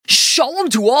Shalom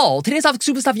to all. Today's Daf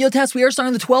Kesuvos Daf Yotes. We are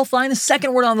starting the 12th line, the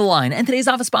second word on the line. And today's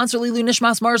Daf is sponsored Lilu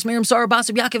Nishmas Mars Miriam Sarah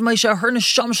Basar Yaakov Moshe her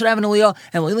Neshama should have an Aliyah,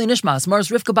 and Lilu Nishmas Mars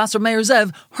Rivka Basar Meir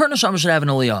Zev her Neshama should have an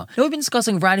Aliyah. Now we've been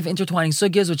discussing a variety of intertwining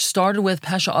sugyas, which started with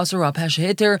Pesha Asura, Pesha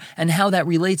Hitter, and how that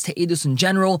relates to Edus in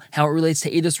general, how it relates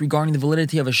to Edus regarding the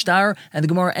validity of a shtar, and the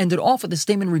Gemara ended off with a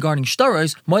statement regarding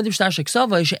shtaros.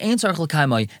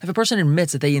 If a person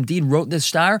admits that they indeed wrote this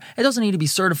shtar, it doesn't need to be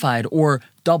certified or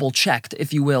double-checked,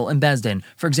 if you will, in Bezdin.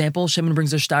 For example, Shimon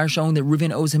brings a shtar showing that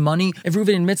Reuven owes him money. If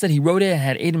Reuven admits that he wrote it and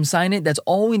had Adam sign it, that's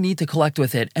all we need to collect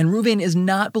with it. And Reuven is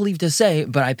not believed to say,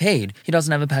 but I paid. He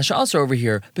doesn't have a Pasha Asr over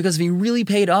here, because if he really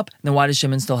paid up, then why does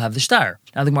Shimon still have the shtar?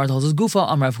 Now the Gemara tells us, Gufa,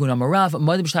 Amrav Hun Amarav,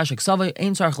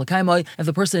 if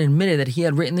the person admitted that he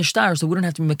had written the shtar, so we don't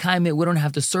have to be Mekayim it, we don't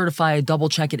have to certify it,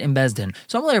 double-check it in Bezdin.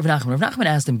 So Rav Nachman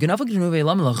asked him,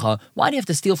 why do you have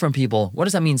to steal from people? What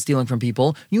does that mean, stealing from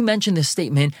people? You mentioned this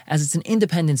statement as it's an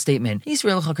independent statement. If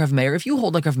you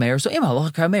hold like Rav Meir, so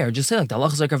just say like the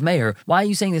halachas like Rav Meir. Why are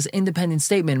you saying this independent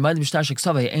statement when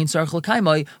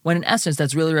in essence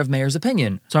that's really Rav Meir's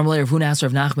opinion? So Rav Huna asked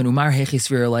Rav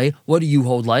Nachman, what do you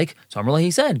hold like? So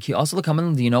he said,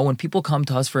 when people come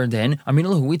to us for a din,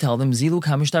 we tell them, go and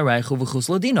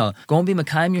be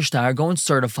Mekayim your shtar, go and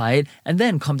certify it, and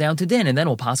then come down to din, and then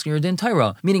we'll pass your din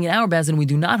Torah. Meaning in our Bezdin, we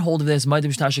do not hold of this, we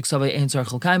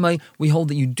hold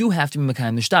that you do have to be Mekayim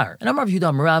the shtar. And Amar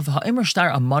Yehuda Amarav, ha'imar shtar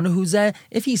amana huzeh,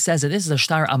 if he says that this is a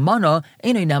shtar amana,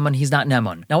 ain't neman, he's not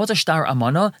neman. Now what's a shtar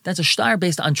amana? That's a shtar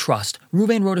based on trust.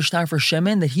 Reuven wrote a shtar for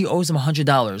Shimon that he owes him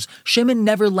 $100. Shimon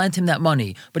never lent him that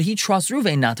money, but he trusts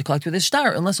Reuven not to collect with his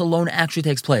shtar unless a loan actually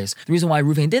takes place. The reason why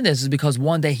Reuven did this is because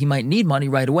one day he might need money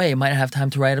right away, he might not have time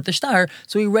to write up the shtar,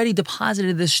 so he already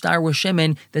deposited this shtar with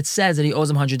Shimon that says that he owes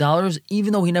him $100,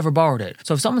 even though he never borrowed it.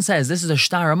 So if someone says this is a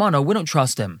shtar amana, we don't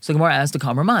trust him. So Gemara asked the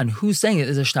Kamraman, who's saying it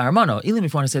is a shtar amana? Even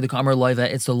if you want to say the Kamar Loiva,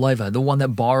 it's the Loiva, the one that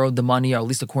borrowed the money, or at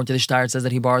least according to the shtar, it says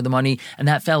that he borrowed the money, and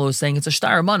that fellow is saying it's a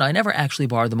shtar amana. I never actually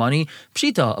borrowed the money.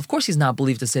 Pshita, of course he's not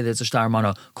believed to say that it's a shtar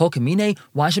amana. Kol kamine,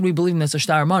 why should we believe him that's a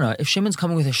shtar amana? If Shimon's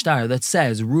coming with a shtar that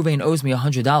says Reuven owes me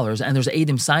 $100 and there's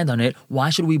Adam signed on it, why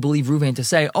should we believe Reuven to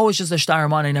say, oh, it's just a shtar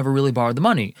amana, I never really borrowed the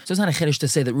money? So it's not a chiddush to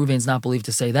say that Reuven's not believed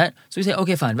to say that. So we say,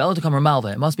 okay, fine, Velo to Kamar Malva.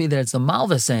 It must be that it's the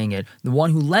Malva saying it. The one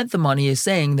who lent the money is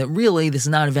saying that really this is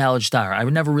not a valid shtar. I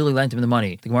would never really lent him the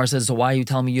money. The Gemara says, so why are you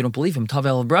telling me you don't believe him?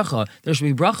 Tavel bracha. There should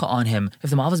be bracha on him. If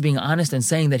the Malva is being honest and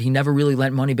saying that he never really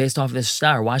lent money based off of this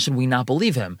shtar, why should we not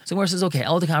believe him? So the Gemara says, okay,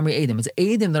 El Dekamri Edim. It's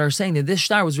Edim that are saying that this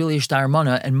shtar was really a shtar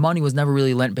mana and money was never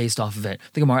really lent based off of it.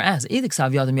 The Gemara asks,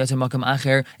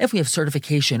 if we have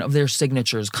certification of their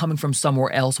signatures coming from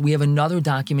somewhere else, we have another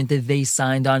document that they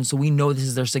signed on, so we know this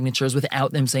is their signatures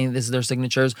without them saying that this is their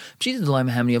signatures.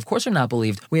 Of course they're not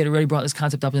believed. We had already brought this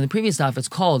concept up in the previous stuff. It's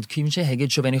called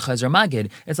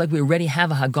it's like we already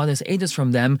have a Haggadah Edus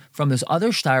from them, from this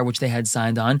other shtar which they had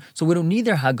signed on, so we don't need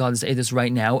their Haggadah Edus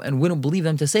right now, and we don't believe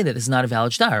them to say that this is not a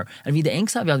valid shtar. And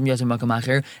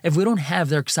if we don't have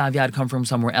their Ksav Yad come from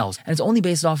somewhere else, and it's only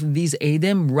based off of these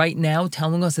Edim right now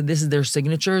telling us that this is their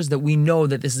signatures, that we know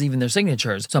that this is even their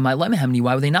signatures. So why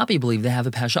would they not be believed? They have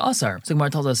a Pasha Asar. So Gemara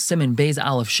tells us Simon Beis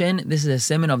Aleph Shin. This is a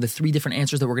Simon of the three different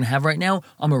answers that we're going to have right now.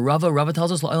 Amar Rava. Rava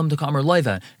tells us La'olam T'Kamar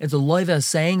Loiva. It's a Loiva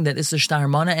saying that this is a shtar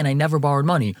mana and I never borrowed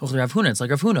money. It's like Rav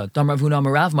Huna. Dam Rav Huna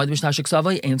Amarav.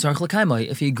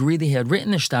 If he agreed that he had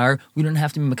written the shtar, we don't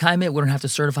have to be Mekayim it, we don't have to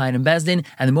certify it in Bezdin.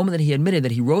 And the moment that he admitted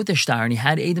that he wrote the shtar and he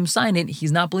had Adam sign it,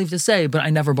 he's not believed to say, but I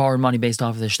never borrowed money based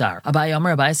off of the shtar.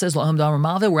 Abai says,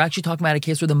 we're actually talking about a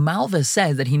case where the Malva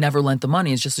says that he never lent the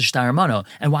money, it's just a shtar mana.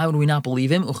 And why would we not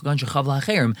believe him? It's going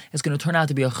to turn out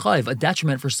to be a chayv, a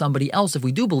detriment for somebody else if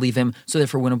we do believe him, so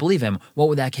therefore we don't believe him. What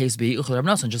would that case be? Just like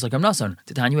Rav Nasan.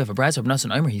 Titania, we have a brayso of Rav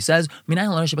Nasan Omer, he says,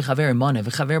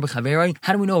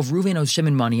 how do we know if Reuven owes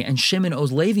Shimon money and Shimon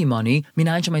owes Levi money?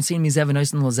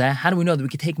 How do we know that we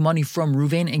could take money from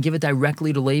Reuven and give it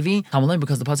directly to Levi?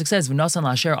 Because the pasuk says,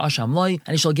 and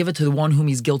he shall give it to the one whom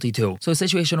he's guilty to. So the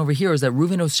situation over here is that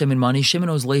Reuven owes Shimon money, Shimon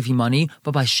owes Levi money,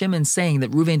 but by Shimon saying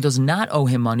that Reuven does not owe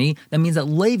him money, that means that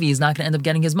Levi is not going to end up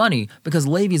getting his money, because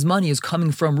Levi's money is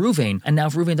coming from Reuven. And now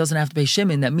if Reuven doesn't have to pay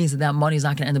Shimon, that means that money is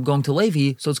not going to end up going to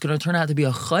Levi, so it's going to turn out to be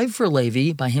a chayv for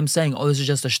Levi by him saying, oh, this is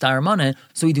just a shtar mana,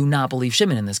 so we do not believe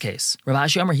Shimon in this case. Rav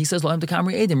Ashi Amar, he says,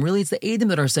 really it's the Edim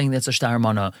that are saying that's a shtar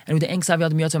mana, and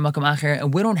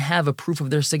we don't have a proof of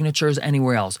their signatures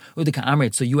anywhere else.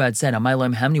 So you had said,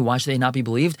 why should they not be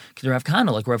believed? believed? Rav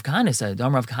Kahana, like Rav Kahana said,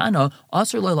 Rav Kahana,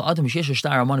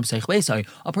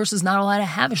 a person is not allowed to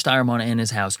have a shtar amana in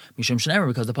his house.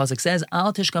 Because the pasuk says,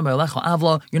 Al tishkan b'alecha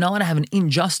avla, you're not allowed to have an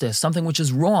injustice, something which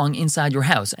is wrong inside your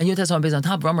house. And based on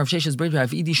top of Rav Shesh's bridge, Rav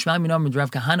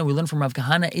Kahana, we learn from Rav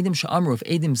Kahana, Edim Sha'amru, if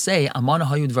Edim say, Amana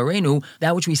hayud varenu,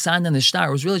 that which we signed on the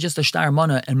shtar was really just a shtar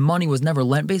amana, and money was never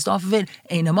lent based off of it,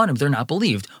 ain't amanim, they're not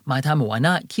believed. My time, why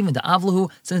not? Kivan de avlahu,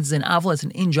 since it's an avla, it's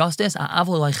an injustice,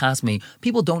 avlu like chasmi.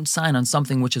 People don't sign on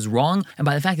something which is wrong, and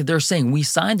by the fact that they're saying we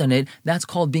signed on it, that's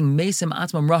called being mesim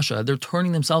atmam rasha. They're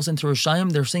turning themselves into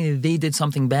Rishayim, they're saying that they did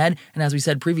something bad, and as we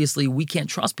said previously, we can't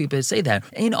trust people to say that.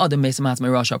 Ain't adam mesim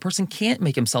atmam rasha. A person can't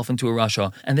make himself into a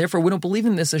rasha, and therefore we don't believe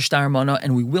in this as shtar mana,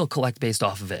 and we will collect based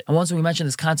off of it. And once we mentioned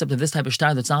this concept of this type of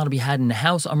shtar that's not allowed to be had in the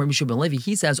house, Amar Mishu ben Levi,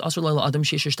 he says, a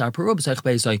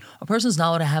person's not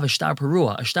allowed to have a shtar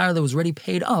perua, a shtar that was already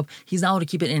paid up, he's not allowed to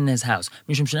keep it in his house.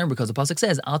 Because the pasuk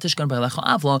says, Al tishkan b'alecha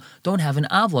avla, don't have an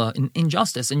avla, an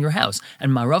injustice in your house.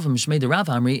 And Marav Mishmei de Rav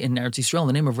Amri in Eretz Yisrael, in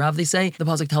the name of Rav, they say, the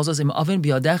pasuk tells us, Im avin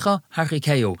biyadecha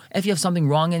harchikeyu. If you have something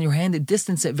wrong in your hand,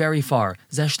 distance it very far.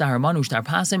 Zeh shtar manu, shtar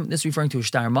pasim. This is referring to a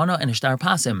shtar mana and a shtar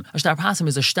pasim. A shtar pasim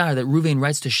is a shtar that Ruvain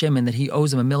writes to Shimon that he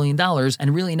owes him $1 million,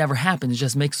 and really never happens. It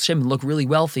just makes Shimon look really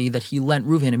wealthy that he lent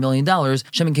Ruvain $1 million.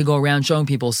 Shimon can go around showing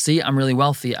people, see, I'm really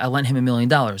wealthy, I lent him $1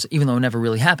 million, even though it never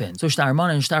really happened. So shtar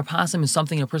mana and shtar pasim is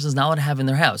something a person's not allowed to have in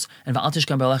their house. And v'al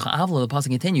tishkan b'alecha avla, the pasuk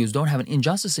continues, don't have an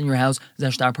injustice in your house.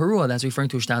 Zeh shtar perua, that's referring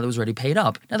to a shtar that was already paid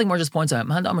up. Nothing more just points out,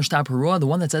 man amar shtar perua, the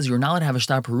one that says you're not allowed to have a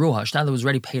shtar perua, a shtar that was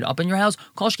already paid up in your house,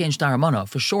 kol shkein shtar mana.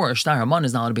 For sure, a shtar mana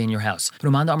is not allowed to be in your house.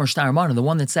 But man amar shtar mana, the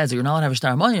one that says that you're not allowed to have a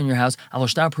shtar mana in your house, al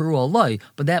shtar perua loy.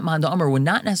 But that man amar would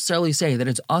not necessarily say that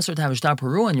it's usher to have a shtar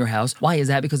perua in your house. Why is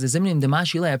that? Because the zimnim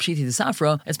demashile apshiti de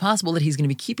safra, it's possible that he's going to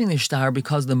be keeping the shtar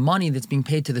because the money that's being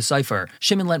paid to the cipher.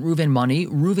 Shimon lent Ruvain money,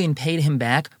 Ruvain paid him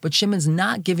back, but Shimon's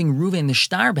not giving Ruvain the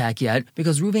shtar back yet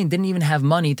because Ruvain didn't even have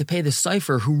money to pay the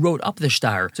cipher who wrote up the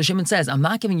shtar. So Shimon says, I'm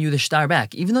not giving you the shtar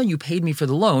back, even though you paid me for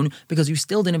the loan, because you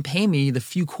still didn't pay me the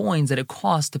few coins that it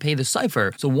cost to pay the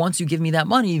cipher. So once you give me that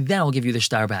money, then I'll give you the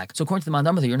shtar back. So according to the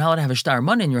Mandamah, you're not allowed to have a shtar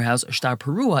money in your house, a shtar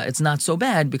perua, it's not so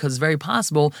bad because it's very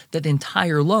possible that the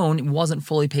entire loan wasn't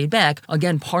fully paid back.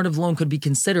 Again, part of the loan could be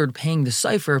considered paying the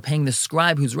cipher, paying the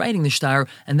scribe who's writing the shtar,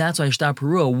 and that's why a shtar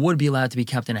perua would be allowed to be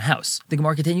kept in a house. The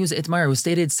Gemara continues, Itmar was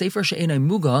stated, Sefer she'enai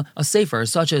muga, a sefer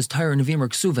such as Torah, Nevi'im, or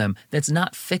Kesuvim, that's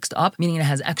not fixed up, meaning it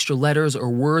has extra letters or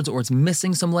words, or it's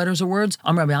missing some letters or words.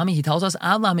 Amar Rabbi Ami, he tells us,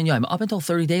 Ad la min yom, up until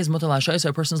 30 days, mutar la'ashaisa,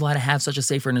 a person's allowed to have such a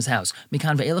sefer in his house.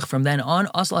 Mikan ve'elech, from then on,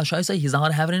 as la'ashaisa, he's not allowed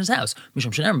to have it in his house.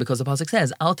 Mishum shenem, because the pasuk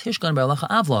says, Al tishkan b'alecha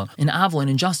avla, an avla, an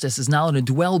injustice, is not allowed to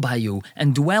dwell by you,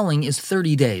 and dwelling is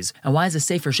 30 days. And why is a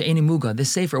sefer she'enai muga,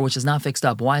 this sefer which is not fixed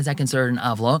up, why is that considered an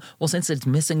avla? Well, since it's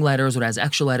missing letters, or it has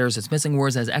extra letters, it's missing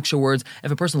words, it has extra words,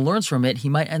 if a person learns from it, he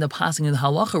might end up passing in the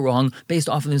halacha wrong based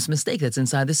off of this mistake that's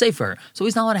inside the sefer. So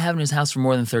he's not allowed to have it in his house for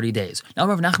more than 30 days. Now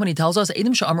Rav Nachman, he tells us,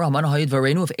 Edim sha'amar hamana hayid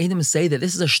varenu, if Edim say that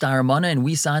this is a shtar mana and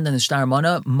we signed on the shtar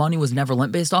mana, money was never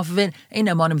lent based off of it, ein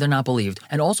amanim, they're not believed.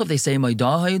 And also if they say maidah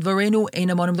hayid varenu, ein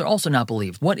amanim, they're also not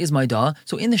believed. What is maidah?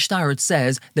 So in the shtar it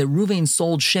says that Ruvain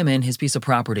sold Shimon his piece of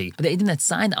property. But the Edim that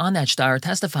signed on that shtar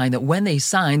testifying that when they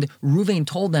signed, Ruvain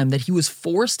told them that he was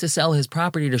forced to sell his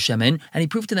property to Shimon, and he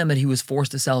proved to them that he was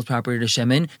forced to sell his property to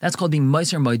Shimon. That's called being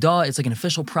meiser maidah. It's like an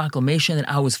official proclamation that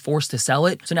I was forced to sell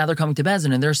it. So now they're coming to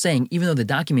Bezdin and they're saying, even though the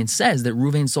document says that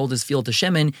Ruvain sold his field to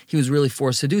Shimon, he was really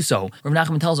forced to do so. Rav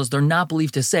Nachman tells us they're not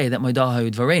believed to say that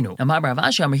maidah hayud varenu. Now Rav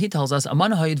Ashi, he tells us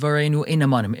amana hayud varenu ein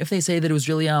amanim. If they say that it was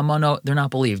really amana, they're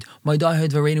not believed. Maidah hayud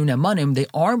varenu nemanim, they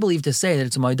are believed to say that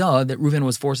it's a maidah that Ruvain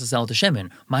was forced to sell to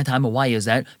Shimon. My time, why is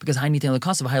that? Because hainitain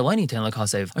lekasev, hailanitain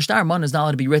lekasev. A shtar mana is not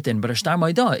allowed to be written, but a shtar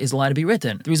maidah is allowed to be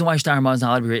written. The reason why shtar mana is not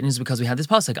allowed to be written is because we have this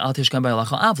pasuk, Al tishkan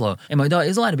b'alecha avla. And maidah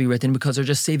is allowed to be written because they're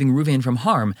just saving Ruvain from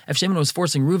harm. If Shimon was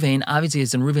forcing Ruvain, obviously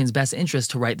it's in Ruvain's best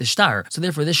interest to write the shtar. So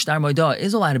therefore this shtar maidah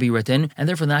is allowed to be written, and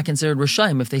therefore they're not considered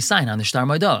Rishayim if they sign on the shtar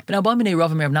maidah. But now Bamine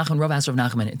Rav Nachman, Rav asked Rav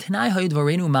Nachman, Tanai hayud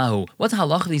varenu mahu. What's the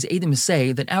halach of these Edim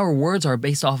say that our words are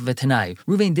based off of a Tanai?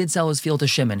 Ruvain did sell his field to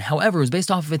Shimon. However, it was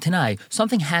based off of a Tanai.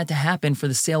 Something had to happen for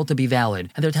the sale to be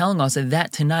valid. And they're telling us that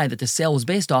that Tanai that the sale was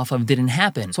based off of didn't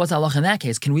happen. So what's the halach in that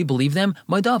case? Can we believe them?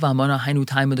 The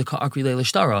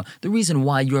reason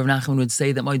why you, Rav Nachman, would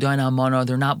say that Maidah and Amana,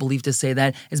 they're not believed to say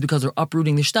that is because they're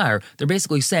uprooting the shtar. They're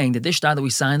basically saying that this shtar that we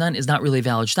signed on is not really a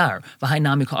valid shtar.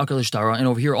 And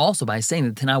over here also, by saying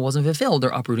that Tanai wasn't fulfilled, they're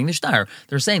uprooting the shtar.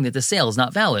 They're saying that the sale is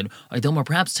not valid.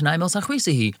 Perhaps Tanai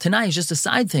is just a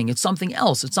side thing. It's something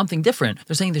else. It's something different.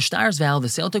 They're saying the shtar is valid, the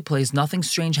sale took place, nothing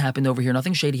strange happened over here,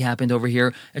 nothing shady happened over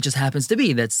here. It just happens to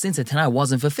be that since the Tanai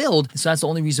wasn't fulfilled, so that's the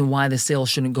only reason why the sale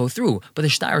shouldn't go through, but the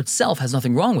shtar itself has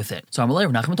nothing wrong with it. So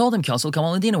Amalei Rav Nachman told him, Kiasel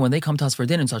Kamal Ladina, when they come to us for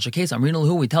din in such a case, Amrinal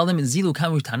who we tell them, Zilu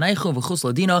Kamu Tanaichu V'chus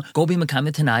Ladina, go be Mekayim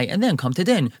the Tanai, and then come to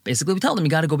din. Basically, we tell them you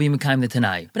got to go be Mekayim the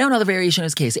Tanai. But now another variation in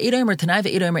this case, Eidim or Tanai,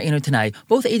 Eidim or Eino Tanai.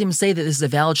 Both Eidim say that this is a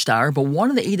valid shtar, but one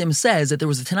of the Eidim says that there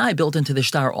was a Tanai built into the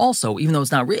shtar also, even though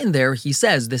it's not written there. He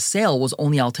says the sale was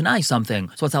only al Tanai something.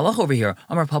 So what's halach over here?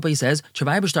 Amar Papa, he says,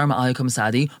 Chavai b'shtar ma'ayakum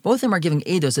sadi. Both of them are giving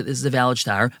eidos that this is a valid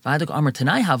shtar. V'adok Amar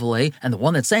Tanai havale, and the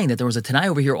one that's saying that there was a Tanai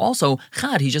over here also,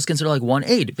 chad, he's just considered like one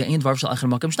aid. Ve'ein dvar shel echad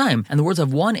makam shtayim. And the words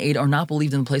of one aid are not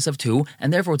believed in the place of two,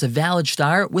 and therefore it's a valid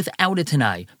shtar without a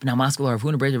Tanai. But now Maskal Rav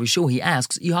Huna Brei Rav Yeshua, he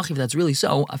asks, Yachiv, that's really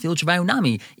so, afil Chavai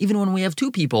unami, even when we have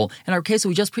two people. In our case that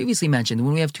we just previously mentioned,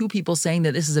 when we have two people saying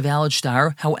that this is a valid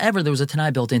shtar, however there was a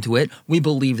Tanai built into it, we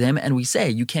believe them and we say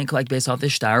you can't collect based off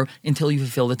this shtar until you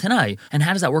fulfill the Tanai. And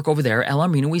how does that work over there? El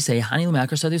Amrina, we say Hani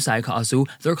L'Makar Sadusai Ka'asu,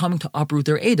 they're coming to uproot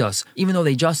their eidos. Even though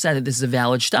they just said that this is a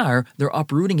valid shtar, they're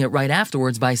uprooting it right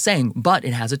afterwards by saying, but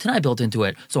it has a Tanai built into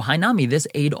it. So Hainami, this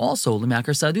aid also,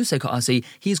 L'Makar Sadusai Ka'asi,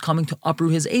 he's coming to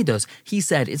uproot his eidos. He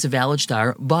said it's a valid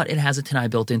shtar, but it has a Tanai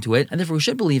built into it, and therefore we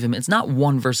should believe him. It's not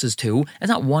one versus two. It's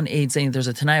not one aid saying that there's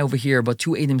a Tanai over here, but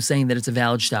two aidim saying that it's a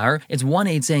valid shtar. It's one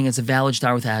aid saying it's a valid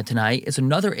shtar without a Tanai. It's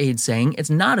another aid saying it's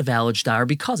not a valid shtar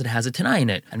because it has a Tanai in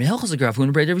it. And Mehelchos like Rav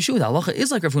Huna Brei Rav Yeshua, the halacha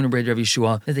is like Rav Huna Brei Rav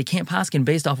Yeshua, that they can't paskin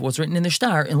based off of what's written in the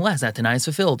shtar unless that Tanai is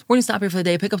fulfilled. We're going to stop here for the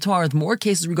day, pick up tomorrow with more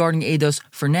cases regarding eidos.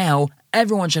 For now,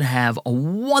 everyone should have a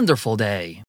wonderful day.